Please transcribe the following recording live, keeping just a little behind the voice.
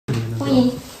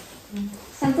英，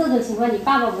像这种情况，你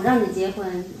爸爸不让你结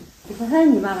婚，你会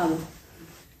恨你爸爸吗？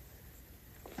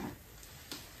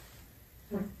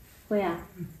会呀、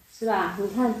是吧？你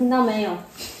看听到没有？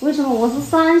为什么我是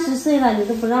30岁了，你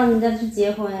都不让人家去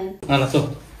结婚？来坐，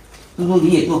叔叔你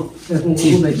也坐，我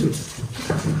没坐。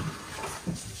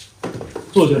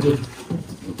坐着坐着。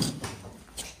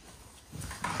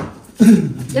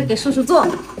要给叔叔坐。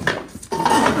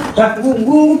来，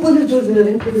我不能坐这个，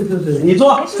不能坐这个。你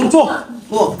坐，坐。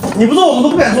你不坐我们都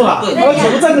不敢坐了。对要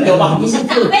全部站着聊吧。你是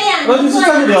长辈呀，你是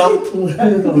站着聊。你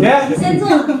先坐，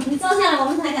你坐下来我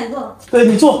们才敢坐。对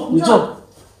你坐，你坐。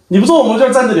你不坐我们就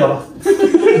要站着聊了。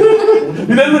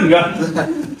你在冷啊？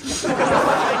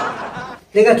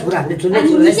那个坐了，你坐了。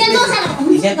你先坐下来，我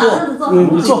们是找凳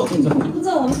子坐。你坐。不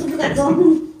坐我们是不敢坐。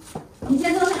你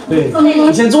先坐下。对，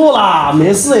你先坐啦，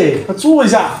没事哎，快坐一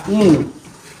下。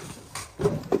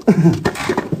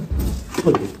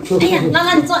哎呀，拉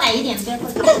拉你坐矮一点，不要坐。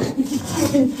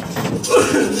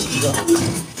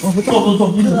坐，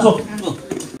一直坐。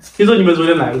听说你们昨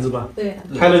天来了是吧？对。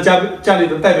派了家里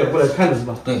的代表过来看了是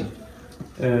吧？对。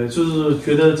就是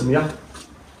觉得怎么样？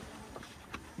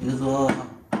你说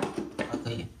还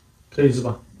可以。可以是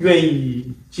吧？愿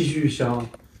意继续想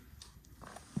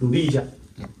努力一下。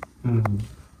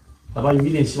哪怕有一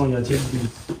点希望也要坚持。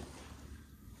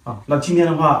好，那今天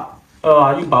的话，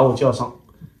又把我叫上，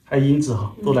还有英子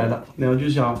哈都来了，然后就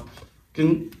想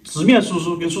跟直面叔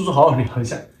叔，跟叔叔好好聊一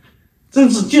下。正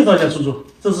式介绍一下叔叔，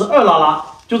这是二拉拉，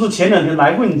就是前2天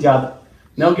来过你家的，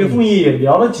然后跟凤爷也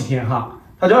聊了几天哈。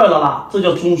他叫二拉拉，这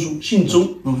叫钟叔，姓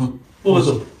钟。握个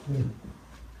手。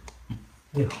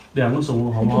你好，2个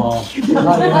手好不好？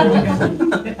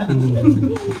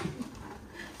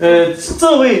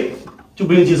这位就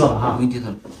不用介绍了哈。不用介绍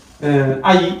了。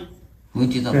阿姨。不用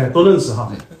介绍。都认识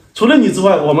哈。除了你之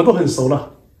外，我们都很熟了。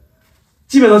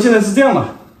基本上现在是这样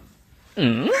了。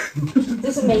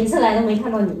就是每一次来都没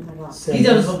看到你，是吧？你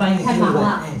这么说半夜太忙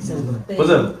了。不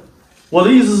是，我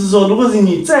的意思是说，如果是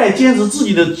你再坚持自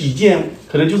己的己见，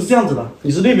可能就是这样子的。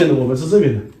你是那边的，我们是这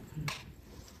边的。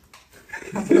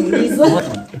不懂意思。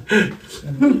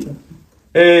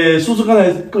叔叔刚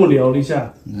才跟我聊了一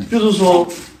下，就是说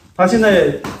他现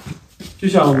在就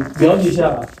想了解一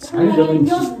下彩礼的问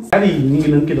题，彩礼你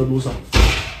能给到多少？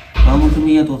咱们这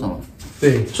边要多少？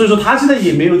对，所以说他现在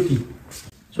也没有底，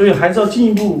所以还是要进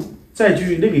一步再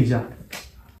去那个一下。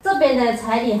这边的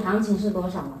彩礼行情是多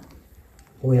少吗？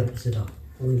我也不知道，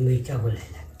我没嫁过来的。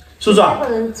叔叔啊，这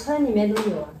个人村里面都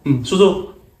有啊。叔叔，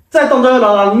再当着二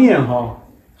拉拉的面哈，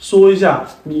说一下，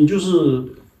你就是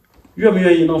愿不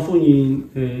愿意让凤英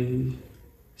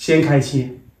先开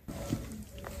签？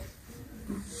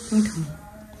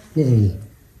你同意？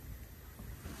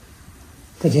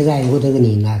这现在我这个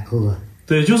人来哥哥。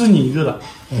对，就是你一个的。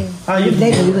阿姨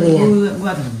那个你不同意？我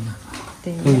要同意。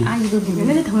对，阿姨都同意。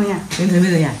没得同意啊？你同意没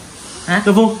同意啊？啊？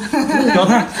小峰，表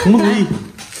态同不同意？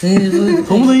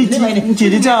同不同意？你姐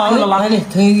姐嫁二拉拉，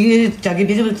同意嫁给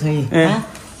别人不同意？啊？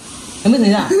同不同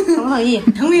意啊？同不同意？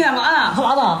同意啊，妈的，好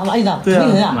拉倒，好拉一道。对啊。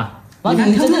同意啊？我同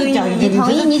意，你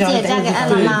同意你姐嫁给二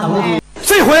拉拉吗？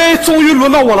这回终于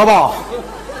轮到我了吧？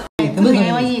同意，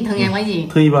我已同意，我已。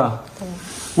同意吧？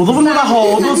我都问过他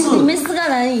好多次。你们4个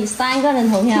人以3个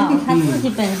人投票，他自己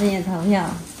本身也投票。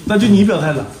那就你表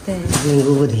态了。对。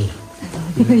我不同意。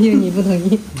有你不同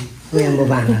意。我也没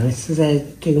办法，实在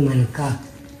这个蛮高。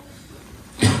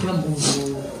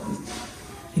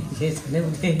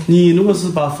你如果是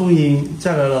把凤英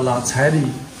嫁给了拉彩礼，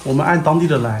我们按当地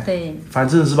的来。对。反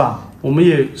正是吧，我们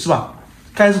也是吧，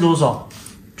该是多少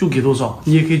就给多少，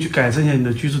你也可以去改善一下你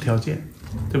的居住条件，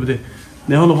对不对？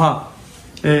然后的话，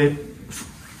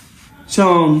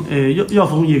像耀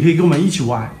峰也可以跟我们一起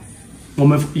玩，我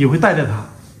们也会带他，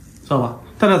知道吧？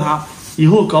带他以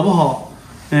后搞不好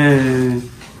，1、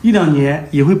2年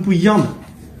也会不一样的，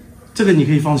这个你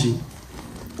可以放心。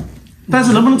但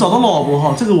是能不能找到老婆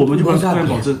哈，这个我们就不敢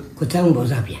保证。我真没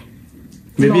啥变，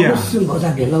没变啊？是没啥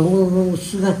变了，我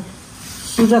实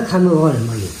在看不过人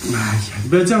没有。哎呀，你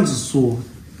不要这样子说。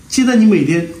现在你每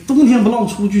天冬天不让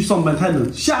出去上班太冷，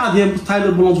夏天太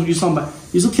冷不让出去上班，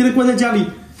你是天天关在家里，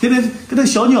天天跟那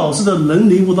小鸟似的，能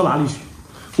灵活到哪里去？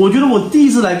我觉得我第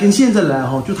一次来跟现在来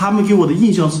哈，就他们给我的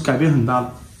印象是改变很大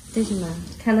的。为什么？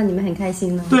看到你们很开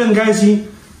心呢？对，很开心。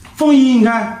凤英，你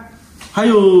看，还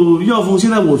有耀峰，现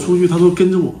在我出去，他说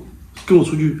跟着我，跟我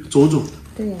出去走走。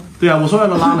对呀。对呀，我说二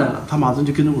拉拉来了，他马上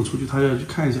就跟着我出去，他要去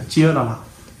看一下接二拉拉。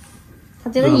他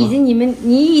觉得你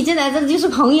已经来这里就是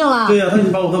朋友了。对呀，他已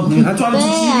经把我当朋友，还抓了只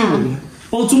鸡给我，你看，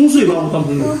包括钟水把我当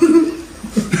朋友。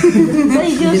所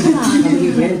以就是嘛。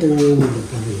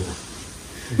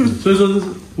所以说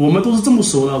我们都是这么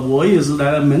熟的，我也是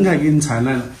来了门槛给你踩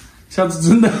烂了，下次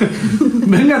真的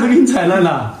门槛都给你踩烂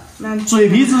了，嘴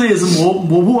皮子也是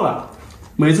磨破了。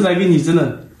每次来给你真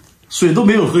的水都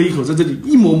没有喝一口，在这里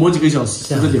一磨几个小时，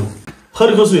在这里喝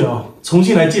了口水啊。重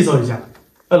新来介绍一下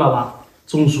二拉拉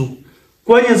钟叔，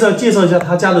关键是要介绍一下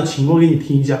他家的情况给你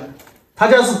听一下。他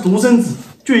家是独生子，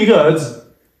就一个儿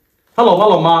子，他老爸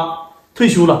老妈退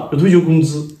休了，有退休工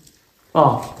资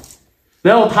啊，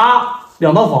然后他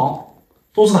2套房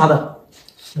都是他的。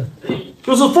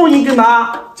就是凤英跟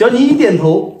他，只要你一点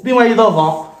头，另外1套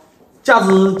房价值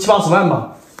70、80万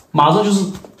吧，马上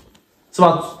是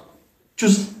吧？就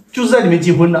是在里面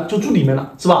结婚的，就住里面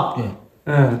了，是吧？对，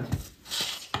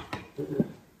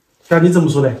那你怎么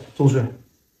说的，钟水？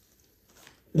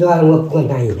这玩意我不敢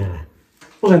答应他，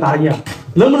不敢答应啊？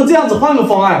能不能这样子换个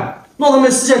方案，让他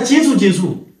们私下接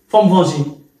触，放不放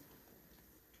心？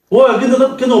偶尔跟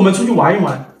着我们出去玩一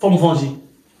玩，放不放心？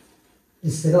你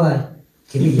10个万。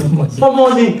放不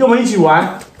放心？跟我们一起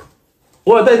玩，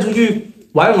偶尔带出去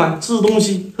玩一玩，吃东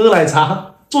西，喝奶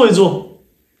茶，坐一坐，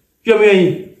愿不愿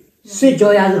意？睡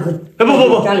觉呀，不，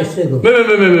家里睡过。没，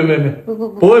不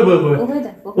会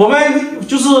的。我们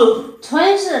就是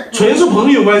纯是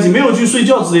朋友关系，没有去睡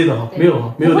觉之类的哈，没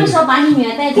有。不会说把你女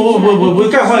儿带出去。不会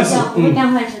干坏事，不会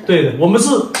干坏事的。对的，我们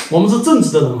是正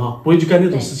直的人哈，不会去干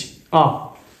那种事情啊。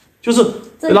就是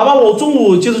哪怕我中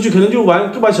午接出去，可能就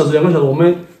玩个把小时、2个小时，我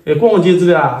们逛街之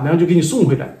类啊，然后就给你送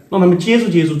回来，让他们接触，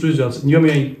最主要是你愿不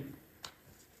愿意？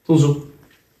钟叔，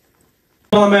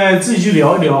让他们自己去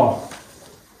聊一聊，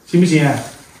行不行？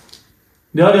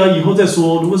聊一聊以后再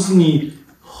说。如果是你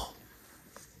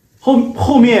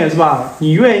后面是吧？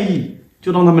你愿意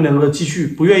就让他们2个继续，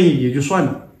不愿意也就算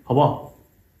了，好不好？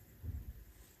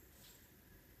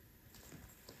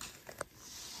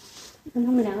让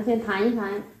他们2个先谈一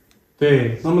谈。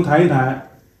对，让他们谈一谈。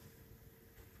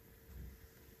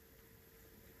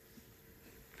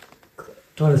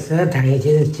到了时候谈一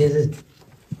些，就是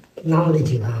那么的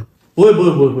情况。不会，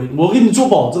我给你做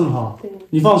保证哈，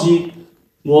你放心，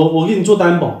我给你做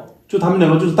担保，就他们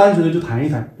2个就是单纯的就谈一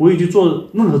谈，不会去做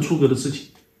任何出格的事情。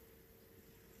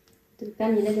对，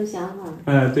跟你那种想法。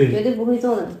对，绝对不会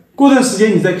做的。过段时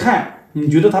间你再看，你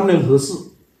觉得他们2个合适，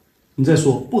你再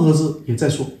说；不合适也再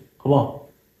说，好不好？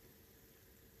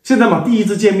现在嘛，第一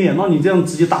次见面，让你这样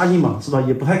直接答应嘛，是吧？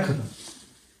也不太可能。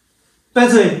但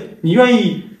是你愿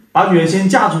意把女儿先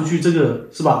嫁出去，这个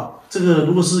是吧？这个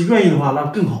如果是愿意的话，那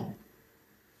更好。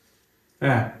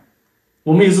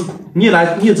我们也是，你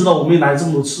也知道，我们也来这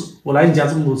么多次，我来你家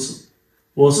这么多次，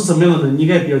我是什么样的人，你应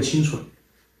该比较清楚。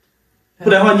不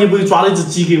然的话，你也不会抓了一只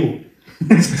鸡给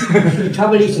我。差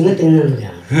不多行了，等人家，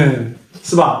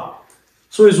是吧？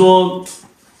所以说，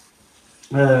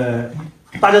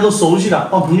大家都熟悉了，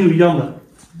当朋友一样的。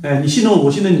你信任我，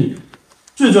我信任你，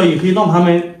最主要也可以让他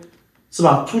们是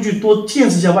吧，出去多见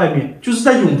识一下外面，就是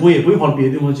在永福也不会跑到别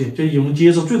的地方去，就永福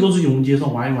街上，最多是永福街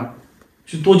上玩一玩，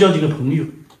去多交几个朋友，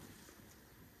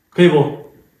可以不？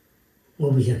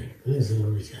我不晓得，我不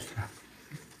晓得，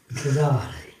不知道啊。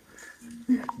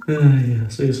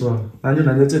所以说难就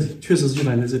难在这里，确实是就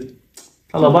难在这里。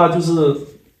他老爸就是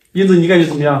英子，你感觉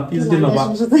怎么样？第一次见老爸。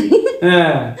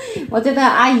我觉得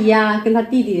阿姨啊，跟他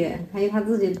弟弟还有他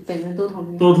自己本人都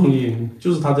同意。都同意，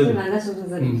就是他这里。最难的是不是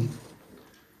这里？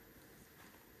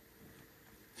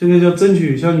现在就要争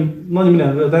取像让你们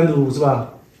2个单独是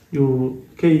吧，有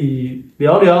可以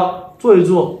聊聊坐一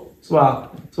坐是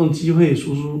吧？这种机会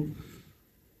叔叔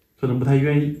可能不太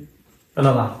愿意，知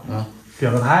道吧？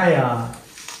表个态呀。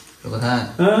表个态。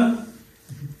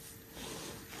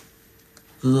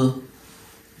就是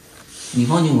你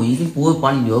放心，我一定不会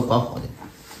把你女儿搞好的。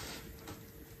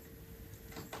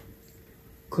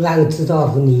可哪个知道？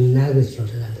和你哪个晓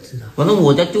得哪个知道？反正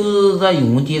我家就是在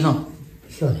永丰街上。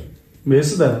晓得。没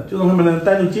事的，就让他们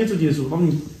单独接触，让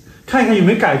你看一看有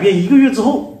没有改变。1个月之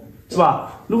后，是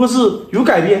吧？如果是有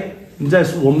改变，你再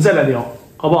说，我们再来聊，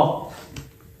好不好？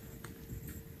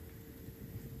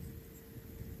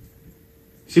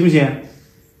行不行？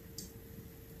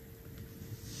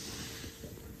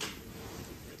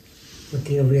我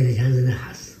听个不要的像是那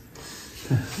哈子。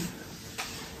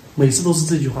每次都是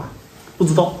这句话，不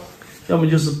知道，要么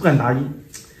就是不敢答应。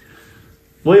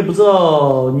我也不知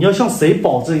道你要向谁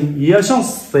保证，也要向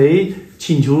谁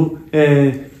请求，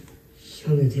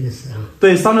商量这个事啊。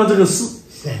对，商量这个事。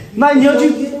是。那你要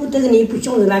去，这个你不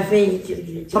兄弟来分，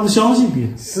他不相信别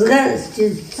人。4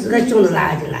个兄弟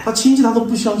来就来。他亲戚他都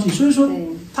不相信，所以说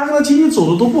他跟他亲戚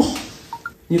走的都不好。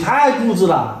你太固执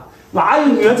了，哪有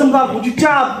女儿这么大不去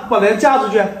把人嫁出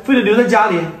去，非得留在家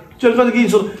里？就像刚才跟你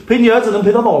说的，陪你儿子能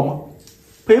陪到老吗？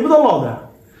陪不到老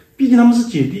的，毕竟他们是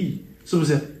姐弟，是不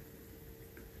是？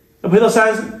要陪到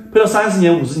30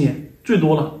年、50年最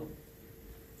多了。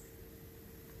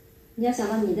你要想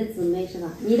到你的姊妹是吧？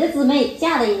你的姊妹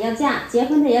嫁的也要嫁，结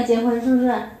婚的也要结婚，是不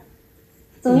是？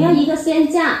总要一个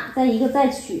先嫁，再一个再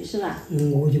娶，是吧？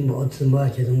我就冇姊妹，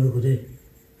就是我觉得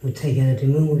我参加了这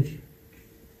么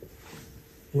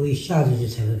我一下子就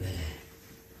才会回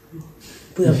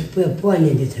来，不要半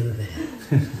年就才会回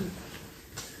来。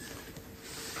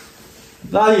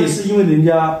那也是因为人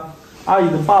家阿姨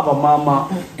的爸爸妈妈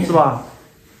是吧，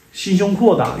心胸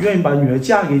阔大，愿意把女儿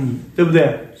嫁给你，对不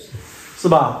对？是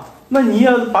吧？那你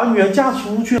要把女儿嫁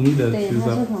出去，同意的，对，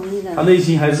他是同意的。他内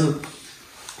心还是，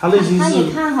他内心是。他也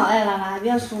看好艾拉拉，还不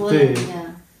要说人家。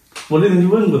我那天就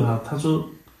问过他，他说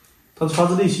发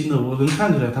自内心的，我能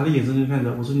看出来，他的眼神能看出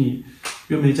来。我说你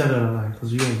愿不愿意嫁给艾拉拉？他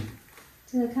说愿意。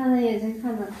这个看着眼神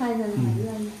看着你还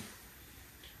愿意。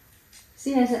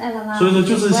虽然是艾拉拉，所以说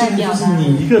就是现在就是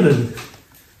你一个人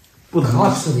不能卡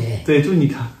死的。对，就是你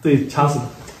卡，对，卡死的。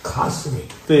卡死的。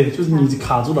对，就是你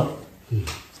卡住了。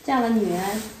嫁了女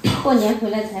儿，过年回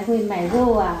来才会买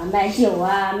肉啊、买酒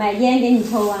啊、买烟给你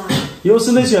抽啊。以后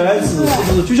生的小孩子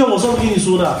是不是？就像我上次跟你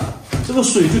说的，这个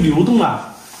水就流动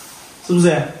了，是不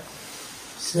是？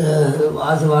是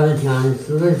娃子听，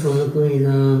是不是总是跟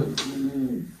那种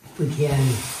不甜？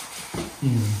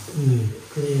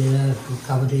可是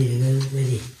搞不得这个那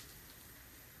里，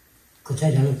可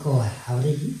才讲高啊，还有的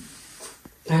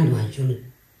单团就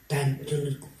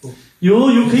是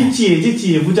有可以姐姐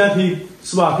姐夫家可以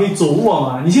是吧？可以走网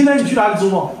啊！你现在你去哪里走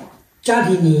网？家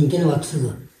庭你跟我吃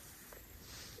过，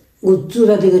我住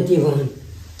在这个地方，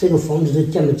这个房子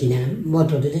都这么几年，没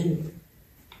多的人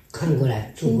看过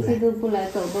来住过来，亲戚都不来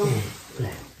走动，不来。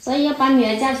所以要把女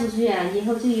儿嫁出去啊，以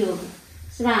后就有，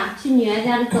是吧？去女儿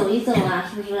家里走一走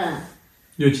啊，是不是？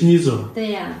有亲戚走。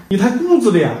对呀。你太固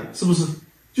执了呀，是不是？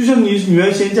就像你女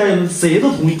儿先嫁人，谁都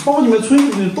同意，包括你们村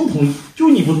里面都同意，就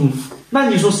你不同意。那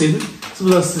你说谁是不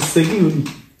是？谁更有理？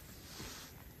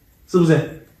是不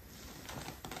是？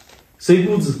谁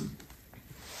固执？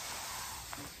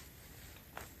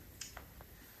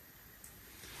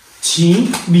情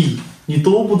理你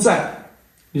都不在，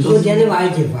你说。昨天的话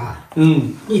一句话，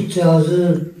你主要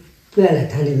是不要来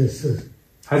谈这个事，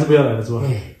还是不要来了是吧？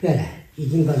哎，不要来，已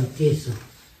经把它结束。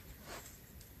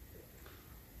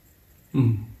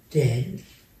对，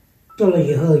到了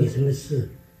以后有什么事，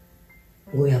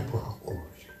我也不好过。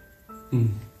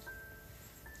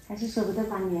还是舍不得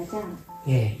把女儿嫁了。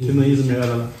哎，听懂意思没有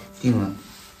了？定了。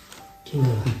听懂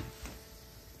了。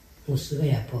我实在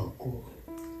也不好过。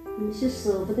你是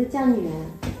舍不得嫁女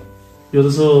儿。有的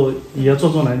时候也要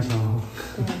撞撞南墙啊。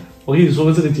我跟你说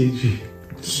过这个结局。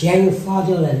钱花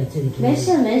掉了的这个。没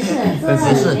事，这没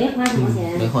花什么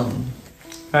钱。没花什么。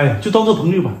哎，就当做朋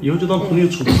友吧，以后就当朋友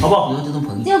处，好不好？以后就当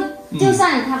朋友。就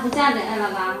算她不嫁给艾拉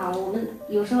拉哈，我们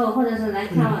有时候或者是来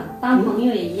看望，当朋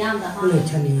友也一样的哈。不能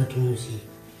抢人家东西。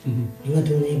人家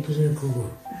东西不是哥哥。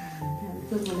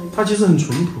他其实很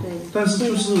淳朴，但是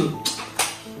就是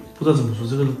不知道怎么说，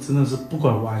这个真的是不拐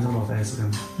弯的脑袋是这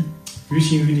样的。于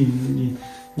情于理，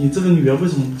你这个女儿为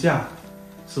什么不嫁？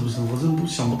是不是？我真不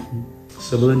想不通，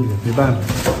舍不得女儿，没办法。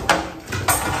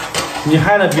你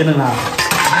害了别人了，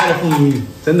害了凤英，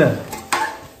真的。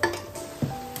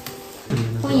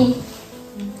凤英，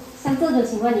像这种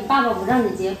情况，你爸爸不让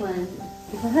你结婚，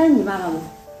你会恨你爸爸吗？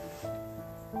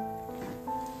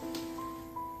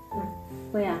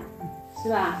会呀，是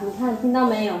吧？你看听到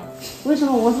没有？为什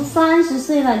么我是30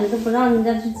岁了，你都不让人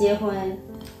家去结婚？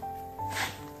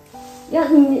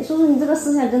你说说你这个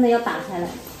思想真的要打开来。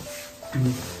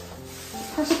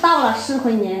他是到了适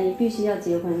婚年龄必须要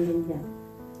结婚，跟你讲。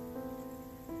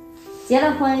结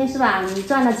了婚是吧？你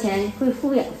赚了钱会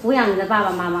抚养你的爸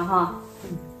爸妈妈哈，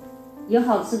有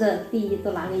好吃的第一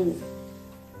都拿给你。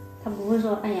他不会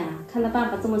说，哎呀，看到爸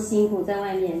爸这么辛苦在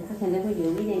外面，他肯定会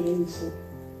留一点给你吃。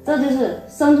这就是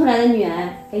生出来的女儿，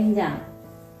跟你讲，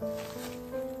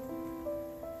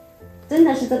真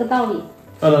的是这个道理。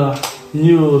你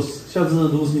有下次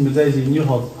如果是你们在一起，你有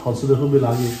好吃的会不会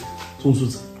拿给钟叔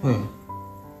吃？会。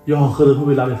有好喝的会不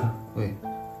会拿给他？会。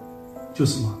就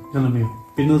是嘛，看到没有？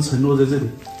别人的承诺在这里。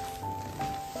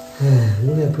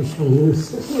我也不想，我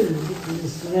实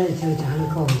在想家里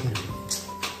搞一点。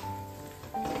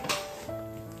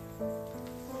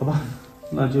好吧，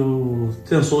那就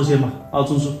这样说先吧。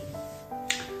钟叔，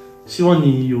希望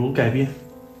你有改变，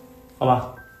好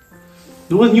吧？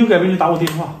如果你有改变，就打我电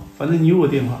话，反正你有我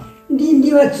电话。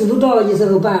你还知不到有什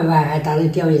么办法，还打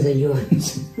人电话声有？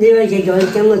你还先叫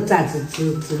我咋知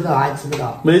不到还知不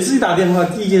到？每次一打电话，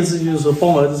第一件事就是说帮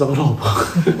我儿子找个老婆。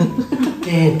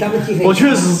我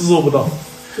确实是做不到，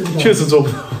确实做不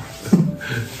到。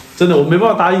真的，我没办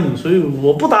法答应你，所以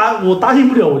我答应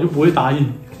不了，我就不会答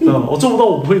应，知道吗？我做不到，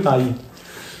我不会答应。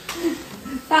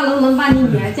大龙能把你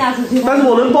女儿嫁出去，但是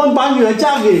我能帮你把女儿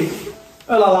嫁给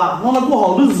二拉拉，让她过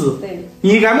好日子。对，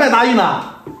你敢不敢答应呢？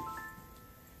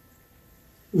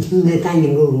你答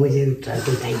应我就绝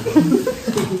对答应。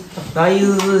他意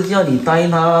思是叫你答应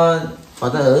他把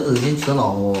他儿子先娶了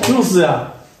老婆。就是呀，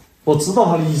我知道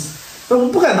他的意思，但我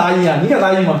不敢答应啊，你敢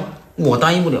答应吗？我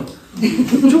答应不了。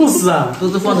就是啊，都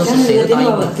是放的是谁都答应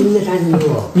不了。真的答应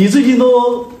我。你最近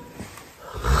都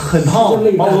很烫，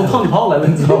把我都烫起泡来了，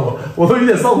你知道吗？我都有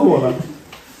点上火了。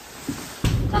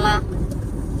拉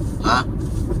拉，啊？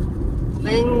我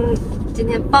们今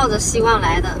天抱着希望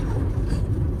来的，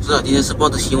是啊，今天是抱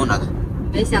着希望来的。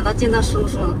没想到见到叔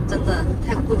叔，真的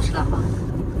太故事了哈。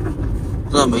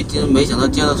是啊，没想到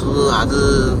见到叔叔还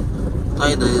是答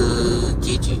应的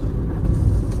结局。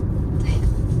对，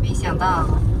没想到，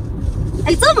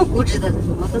哎，这么固执的，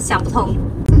我都想不通。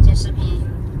这期视频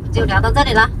就聊到这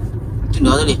里了，就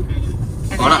聊这里，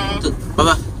好了，拜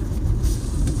拜。